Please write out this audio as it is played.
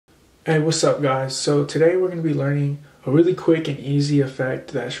Hey, what's up guys? So today we're going to be learning a really quick and easy effect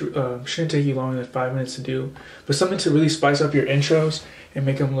that shouldn't take you longer than 5 minutes to do, but something to really spice up your intros and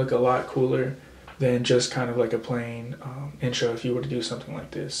make them look a lot cooler than just kind of like a plain intro if you were to do something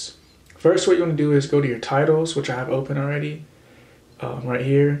like this. First, what you want to do is go to your titles, which I have open already, right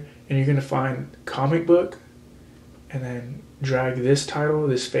here, and you're going to find comic book and then drag this title,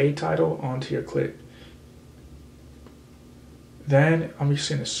 this fade title, onto your clip. Then I'm just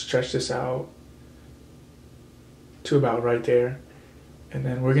going to stretch this out to about right there, and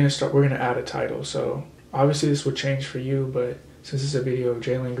then we're going to add a title. So obviously this would change for you, but since it's a video of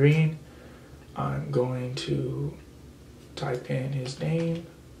Jalen Green, I'm going to type in his name,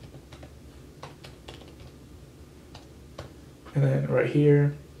 and then right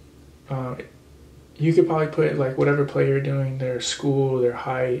here you could probably put like whatever play you're doing, their school, their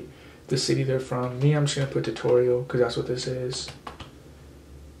height, the city they're from. Me, I'm just going to put tutorial because that's what this is.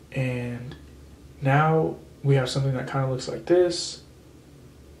 And now we have something that kind of looks like this,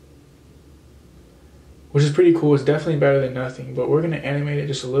 which is pretty cool. It's definitely better than nothing, but we're going to animate it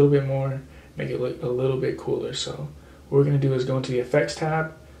just a little bit more, make it look a little bit cooler. So what we're going to do is go into the effects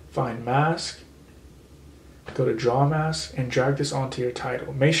tab, find mask, go to draw mask, and drag this onto your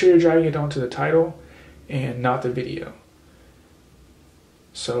title. Make sure you're dragging it onto the title and not the video.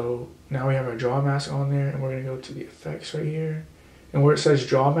 So now we have our draw mask on there, and we're going to go to the effects right here, and where it says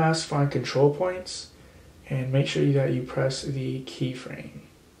draw mask, find control points and make sure that you press the keyframe.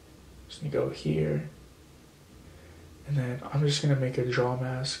 So you go here, and then I'm just going to make a draw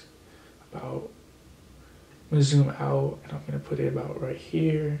mask about, I'm going to zoom out and I'm going to put it about right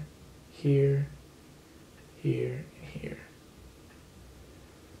here, here, here, and here.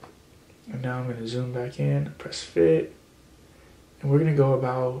 And now I'm going to zoom back in, press fit, and we're going to go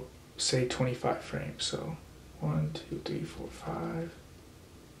about, say, 25 frames. So 1, 2, 3, 4, 5.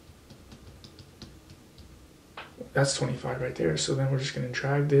 That's 25 right there. So then we're just going to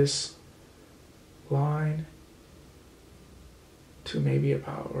drag this line to maybe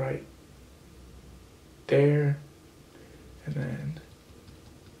about right there, and then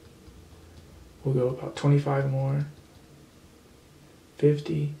we'll go about 25 more,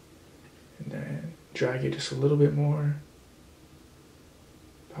 50, and then drag it just a little bit more,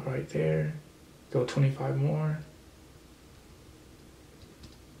 about right there, go 25 more,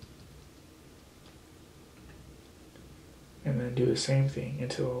 and then do the same thing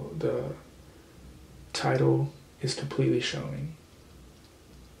until the title is completely showing.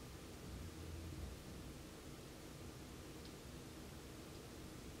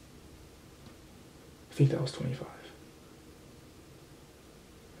 I think that was 25.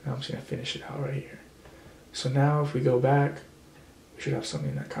 Now I'm just going to finish it out right here. So now if we go back, we should have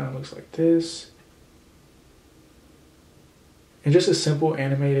something that kind of looks like this. And just a simple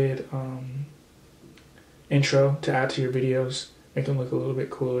animated intro to add to your videos, make them look a little bit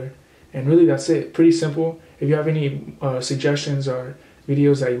cooler. And really that's it, pretty simple. If you have any suggestions or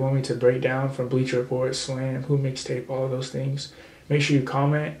videos that you want me to break down from Bleacher Report, Slam, Who Mixtape, all of those things, make sure you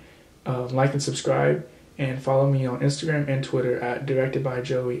comment, like and subscribe, and follow me on Instagram and Twitter at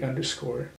directedbyjoey_.